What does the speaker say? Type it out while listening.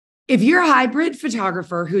If you're a hybrid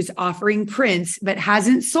photographer who's offering prints but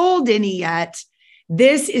hasn't sold any yet,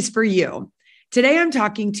 this is for you. Today, I'm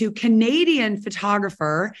talking to Canadian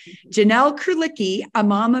photographer Janelle Krulicki, a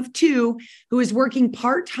mom of two who is working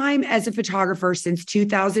part-time as a photographer since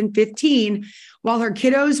 2015 while her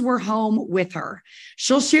kiddos were home with her.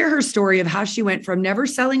 She'll share her story of how she went from never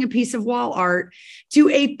selling a piece of wall art to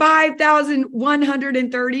a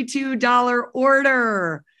 $5,132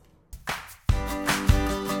 order.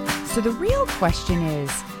 So the real question is,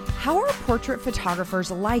 how are portrait photographers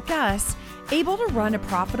like us able to run a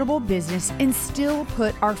profitable business and still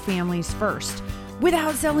put our families first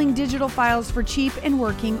without selling digital files for cheap and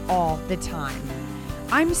working all the time?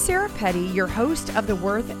 I'm Sarah Petty, your host of the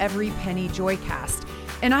Worth Every Penny Joycast,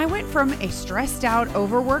 and I went from a stressed out,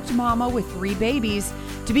 overworked mama with 3 babies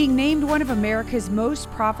to being named one of America's most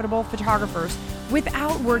profitable photographers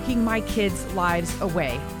without working my kids' lives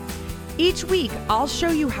away. Each week, I'll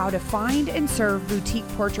show you how to find and serve boutique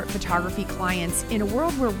portrait photography clients in a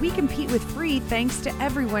world where we compete with free thanks to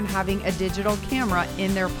everyone having a digital camera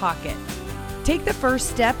in their pocket. Take the first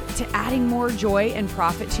step to adding more joy and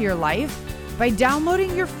profit to your life by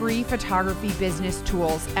downloading your free photography business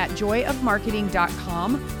tools at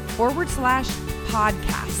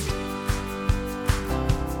joyofmarketing.com/podcast.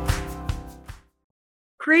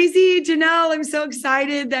 Crazy, Janelle. I'm so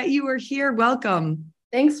excited that you are here. Welcome.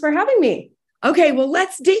 Thanks for having me. Okay, well,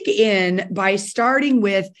 let's dig in by starting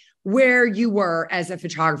with where you were as a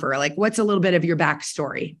photographer. Like, what's a little bit of your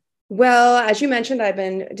backstory? Well, as you mentioned, I've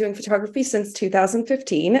been doing photography since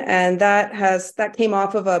 2015, and that came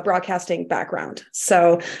off of a broadcasting background.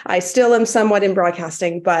 So I still am somewhat in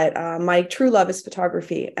broadcasting, but my true love is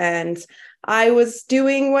photography. And I was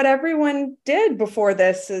doing what everyone did before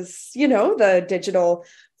this is, the digital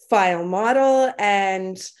file model.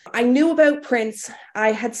 And I knew about prints.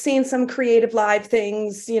 I had seen some Creative Live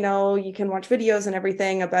things, you can watch videos and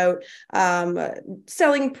everything about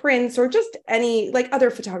selling prints or just any like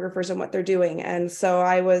other photographers and what they're doing. And so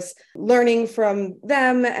I was learning from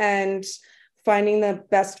them and finding the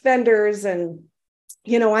best vendors and,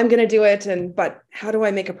 I'm going to do it. But how do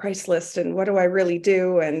I make a price list and what do I really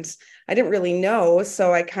do? And I didn't really know.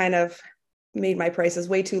 So I kind of made my prices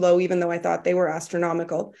way too low, even though I thought they were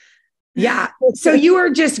astronomical. Yeah. So you were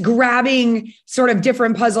just grabbing sort of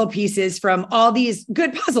different puzzle pieces from all these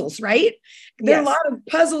good puzzles, right? There are a lot of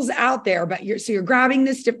puzzles out there, but you're grabbing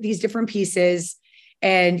these different pieces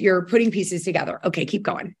and you're putting pieces together. Okay, keep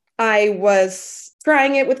going. I was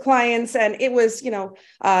trying it with clients and it was,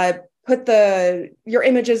 put your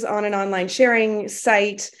images on an online sharing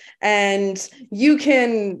site and you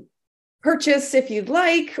can purchase if you'd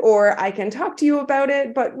like, or I can talk to you about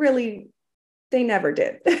it, but really they never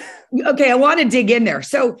did. Okay. I want to dig in there.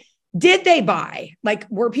 So did they buy? Like,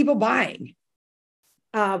 were people buying?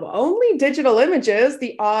 Only digital images.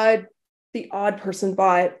 The odd person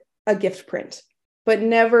bought a gift print, but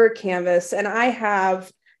never canvas. And I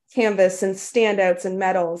have canvas and standouts and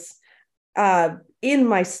medals in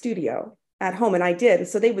my studio at home. And I did.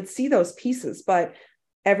 So they would see those pieces, but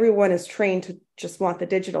everyone is trained to just want the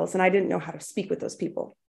digitals. And I didn't know how to speak with those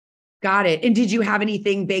people. Got it. And did you have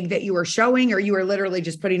anything big that you were showing or you were literally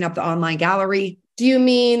just putting up the online gallery? Do you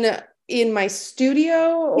mean in my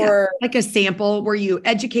studio or like a sample? Were you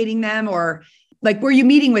educating them or like, were you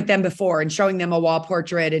meeting with them before and showing them a wall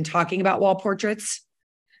portrait and talking about wall portraits?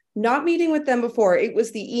 Not meeting with them before. It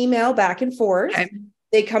was the email back and forth. Okay.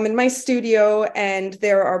 They come in my studio and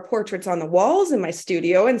there are portraits on the walls in my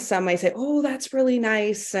studio. And some I say, oh, that's really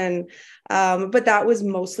nice. And, but that was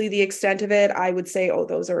mostly the extent of it. I would say, oh,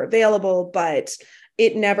 those are available, but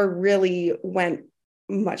it never really went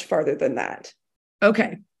much farther than that.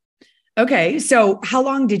 Okay. So how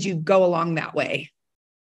long did you go along that way?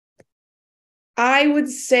 I would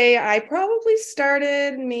say I probably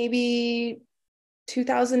started maybe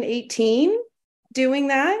 2018 doing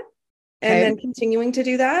that. And then continuing to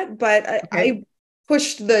do that. But I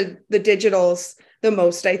pushed the digitals the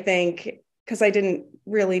most, I think, because I didn't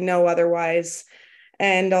really know otherwise.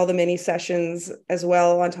 And all the mini sessions as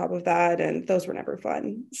well on top of that. And those were never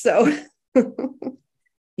fun. So,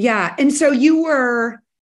 yeah. And so you were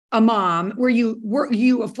a mom. Were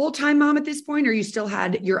you a full-time mom at this point, or you still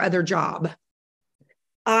had your other job?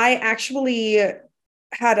 I actually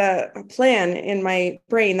had a plan in my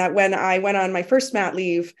brain that when I went on my first mat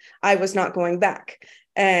leave, I was not going back.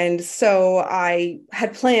 And so I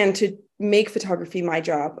had planned to make photography my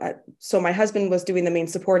job. So my husband was doing the main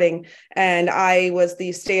supporting and I was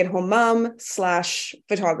the stay-at-home mom /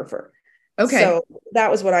 photographer. Okay. So that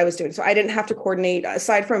was what I was doing. So I didn't have to coordinate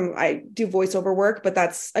aside from I do voiceover work, but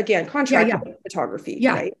that's again, contracted photography.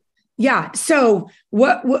 Yeah. Right? Yeah. So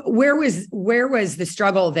where was the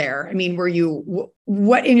struggle there? I mean,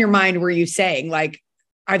 what in your mind were you saying? Like,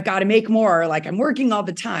 I've got to make more, like I'm working all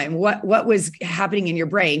the time. What was happening in your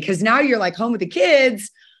brain? Cause now you're like home with the kids,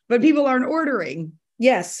 but people aren't ordering.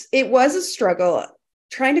 Yes, it was a struggle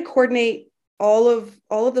trying to coordinate all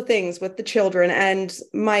of the things with the children, and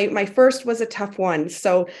my first was a tough one.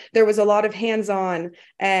 So there was a lot of hands-on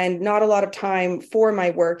and not a lot of time for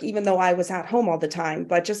my work, even though I was at home all the time,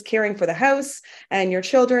 but just caring for the house and your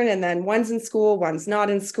children, and then one's in school, one's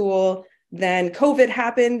not in school. Then COVID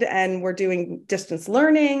happened and we're doing distance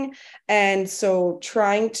learning, and so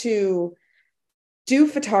trying to do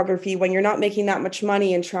photography when you're not making that much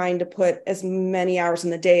money and trying to put as many hours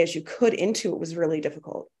in the day as you could into it was really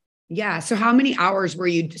difficult. Yeah. So how many hours were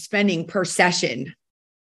you spending per session?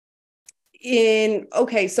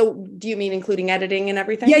 Okay, so do you mean including editing and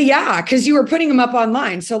everything? Yeah. Cause you were putting them up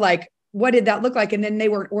online. So like, what did that look like? And then they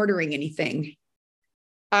weren't ordering anything.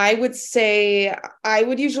 I would say I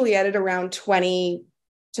would usually edit around 20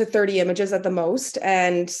 to 30 images at the most.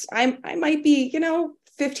 And I might be,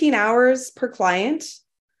 15 hours per client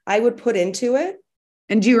I would put into it.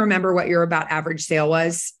 And do you remember what your about average sale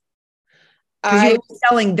was? Because you were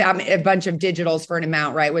selling them a bunch of digitals for an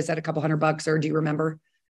amount, right? Was that a couple $100 or do you remember?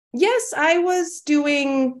 Yes, I was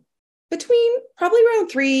doing between probably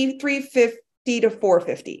around 350 to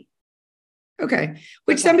 450. Okay.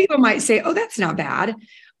 Which some people might say, oh, that's not bad.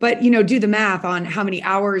 But, do the math on how many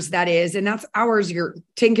hours that is. And that's hours you're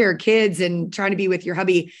taking care of kids and trying to be with your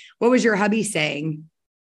hubby. What was your hubby saying?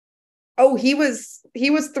 Oh, he was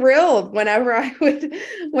thrilled whenever I would,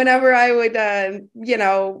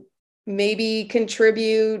 maybe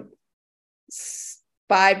contribute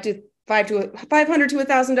 $500 to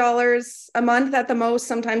 $1,000 a month at the most.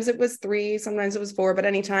 Sometimes it was 3, sometimes it was 4, but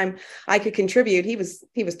anytime I could contribute, he was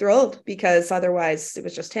thrilled, because otherwise it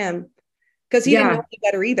was just him, because he didn't know any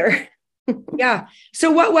better either. Yeah.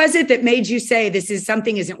 So what was it that made you say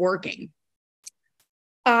something isn't working?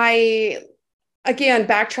 Again,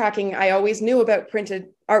 backtracking, I always knew about printed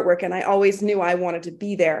artwork and I always knew I wanted to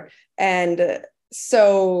be there. And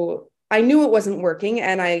so I knew it wasn't working.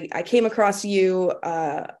 And I came across you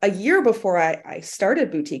a year before I started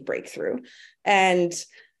Boutique Breakthrough, and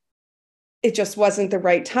it just wasn't the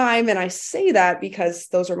right time. And I say that because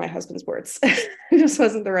those are my husband's words. It just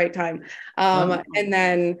wasn't the right time.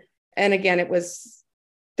 And again, it was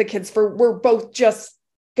the kids were both just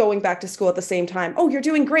going back to school at the same time. Oh, you're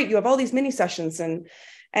doing great. You have all these mini sessions and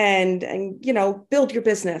build your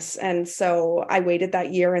business. And so I waited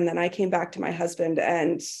that year, and then I came back to my husband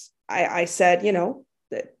and I said,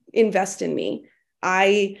 invest in me.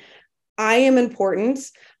 I am important.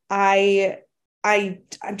 I'm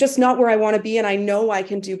just not where I want to be. And I know I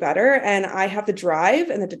can do better. And I have the drive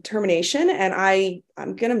and the determination, and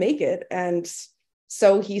I'm going to make it. And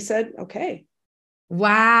so he said, okay.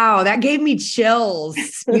 Wow, that gave me chills.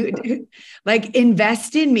 You like,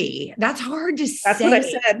 invest in me. That's hard to say. That's what I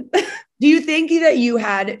said. Do you think that you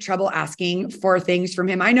had trouble asking for things from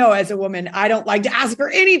him? I know as a woman, I don't like to ask for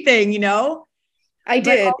anything, I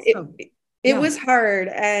did. It was hard.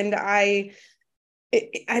 And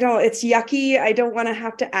it's yucky. I don't want to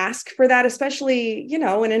have to ask for that, especially,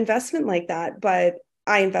 an investment like that. But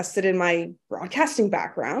I invested in my broadcasting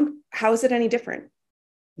background. How is it any different?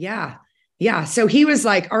 Yeah. Yeah. So he was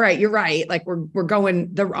like, all right, you're right. Like we're going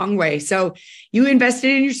the wrong way. So you invested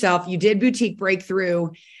in yourself. You did Boutique Breakthrough.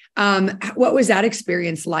 What was that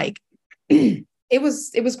experience like? It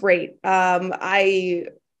was great. I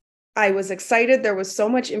was excited. There was so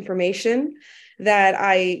much information that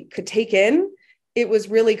I could take in. It was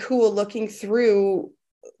really cool looking through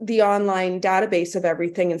the online database of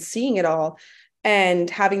everything and seeing it all and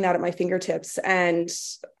having that at my fingertips. And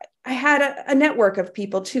I had a network of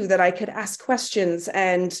people too that I could ask questions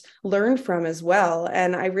and learn from as well.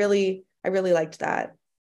 And I really liked that.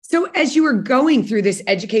 So as you were going through this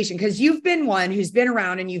education, because you've been one who's been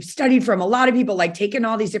around and you've studied from a lot of people, like taking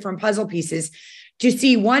all these different puzzle pieces, to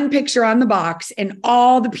see one picture on the box and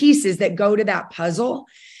all the pieces that go to that puzzle.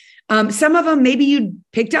 Some of them maybe you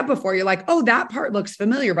picked up before. You're like, oh, that part looks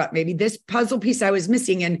familiar, but maybe this puzzle piece I was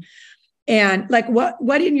missing. And like,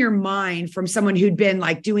 what in your mind, from someone who'd been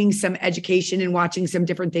like doing some education and watching some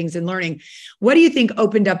different things and learning, what do you think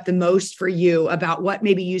opened up the most for you about what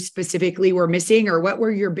maybe you specifically were missing, or what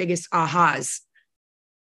were your biggest ahas?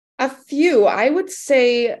 A few. I would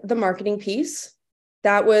say the marketing piece.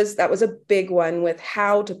 That was a big one, with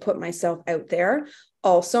how to put myself out there.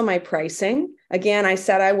 Also my pricing. Again, I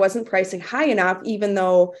said I wasn't pricing high enough, even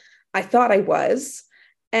though I thought I was.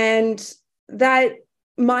 And that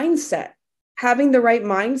mindset, having the right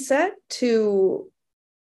mindset to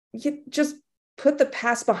just put the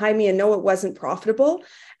past behind me and know it wasn't profitable,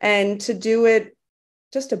 and to do it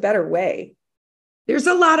just a better way. There's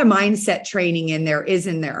a lot of mindset training in there,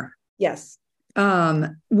 isn't there? Yes.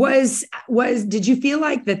 Did you feel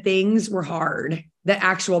like the things were hard, the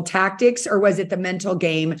actual tactics, or was it the mental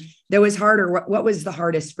game that was harder? What was the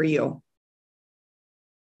hardest for you?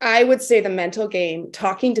 I would say the mental game,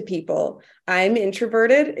 talking to people. I'm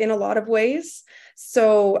introverted in a lot of ways.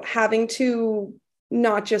 So having to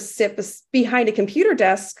not just sit behind a computer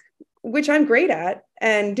desk, which I'm great at,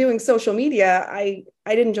 and doing social media, I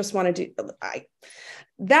didn't just want to do,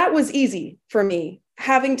 that was easy for me,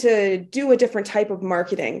 having to do a different type of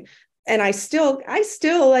marketing. And I still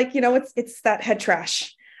like, it's that head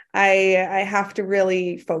trash. I have to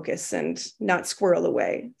really focus and not squirrel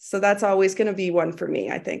away. So that's always going to be one for me,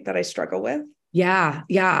 I think, that I struggle with. Yeah.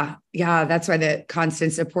 That's why the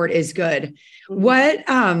constant support is good.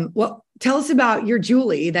 Mm-hmm. Well, tell us about your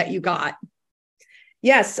Julie that you got.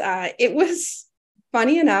 Yes. It was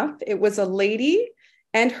funny enough. It was a lady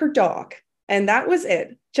and her dog, and that was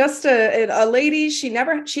it. Just a lady. She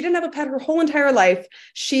didn't have a pet her whole entire life.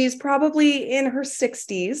 She's probably in her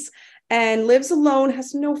 60s and lives alone,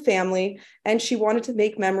 has no family, and she wanted to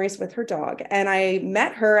make memories with her dog. And I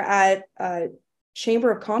met her at a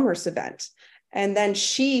Chamber of Commerce event. And then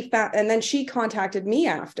she contacted me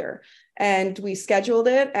after, and we scheduled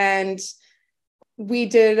it, and we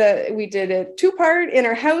did a 2-part in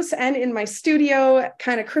our house and in my studio,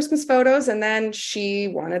 kind of Christmas photos. And then she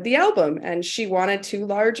wanted the album, and she wanted 2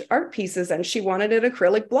 large art pieces, and she wanted an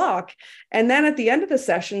acrylic block. And then at the end of the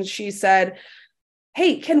session, she said,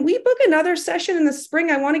 "Hey, can we book another session in the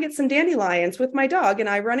spring? I want to get some dandelions with my dog and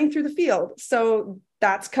I running through the field." So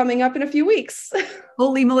that's coming up in a few weeks.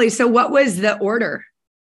 Holy moly. So what was the order?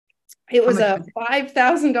 It was a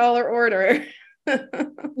 $5,000 order.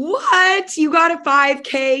 What? You got a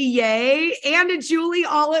 5K, yay, and a Julie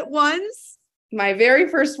all at once? My very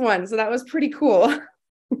first one. So that was pretty cool.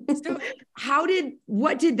 So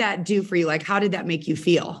what did that do for you? Like, how did that make you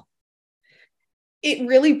feel? It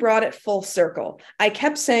really brought it full circle. I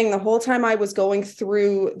kept saying the whole time I was going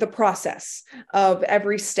through the process of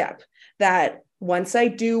every step that once I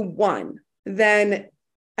do one, then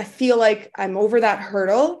I feel like I'm over that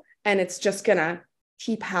hurdle and it's just going to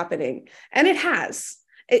keep happening. And it has.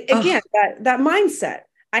 Again, that mindset,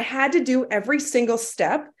 I had to do every single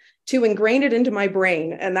step to ingrain it into my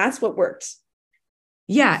brain. And that's what worked.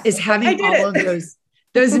 Yeah, is having all of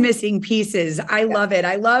those missing pieces. I love it.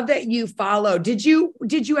 I love that you follow. Did you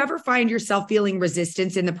ever find yourself feeling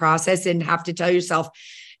resistance in the process and have to tell yourself,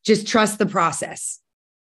 just trust the process?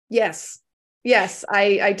 Yes.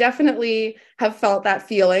 I definitely have felt that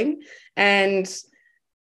feeling. And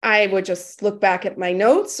I would just look back at my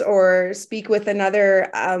notes or speak with another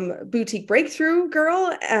boutique breakthrough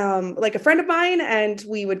girl, like a friend of mine, and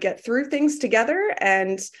we would get through things together.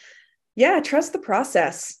 And trust the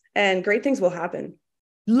process and great things will happen.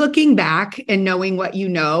 Looking back and knowing what you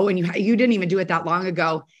know, and you didn't even do it that long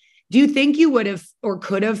ago, do you think you would have or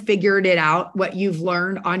could have figured it out, what you've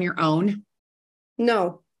learned on your own?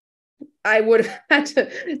 No, I would have had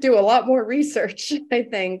to do a lot more research, I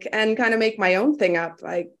think, and kind of make my own thing up.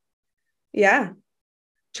 Trial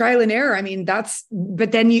and error. I mean,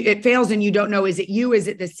 but then it fails and you don't know, is it you? Is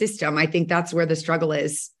it the system? I think that's where the struggle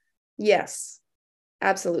is. Yes,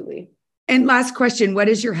 absolutely. And last question, what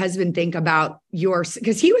does your husband think about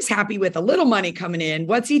because he was happy with a little money coming in.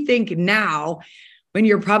 What's he think now when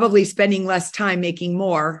you're probably spending less time making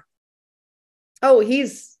more? Oh,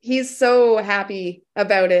 he's so happy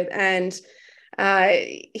about it. And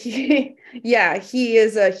he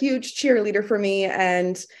is a huge cheerleader for me.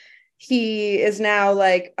 And he is now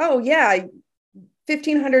like, oh yeah,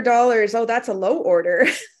 $1,500. Oh, that's a low order.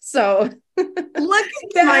 So look at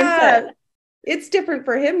that. Mindset. It's different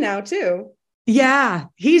for him now too. Yeah.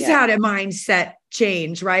 He's had a mindset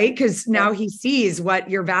change, right? Because now he sees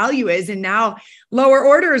what your value is, and now lower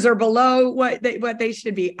orders are below what they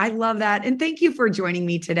should be. I love that. And thank you for joining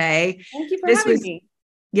me today. Thank you for having me.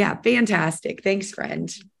 Yeah, fantastic. Thanks,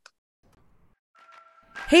 friend.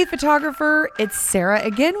 Hey, photographer, it's Sarah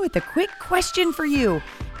again with a quick question for you.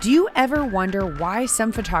 Do you ever wonder why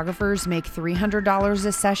some photographers make $300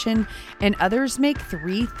 a session and others make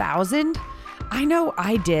 $3,000? I know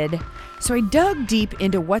I did. So I dug deep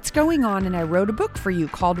into what's going on and I wrote a book for you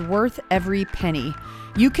called Worth Every Penny.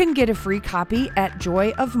 You can get a free copy at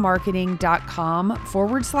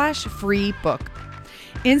joyofmarketing.com/free book.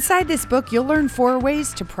 Inside this book, you'll learn 4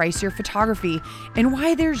 ways to price your photography and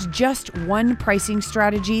why there's just one pricing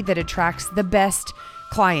strategy that attracts the best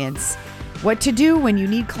clients. What to do when you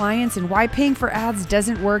need clients and why paying for ads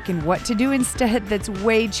doesn't work and what to do instead that's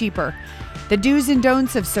way cheaper. The do's and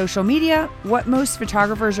don'ts of social media, what most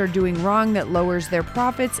photographers are doing wrong that lowers their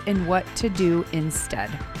profits, and what to do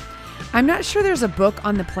instead. I'm not sure there's a book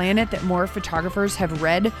on the planet that more photographers have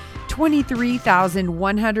read.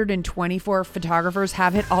 23,124 photographers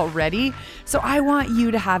have it already, so I want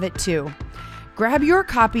you to have it too. Grab your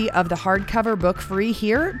copy of the hardcover book free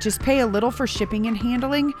here. Just pay a little for shipping and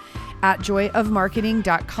handling at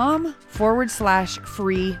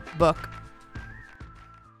joyofmarketing.com/free book.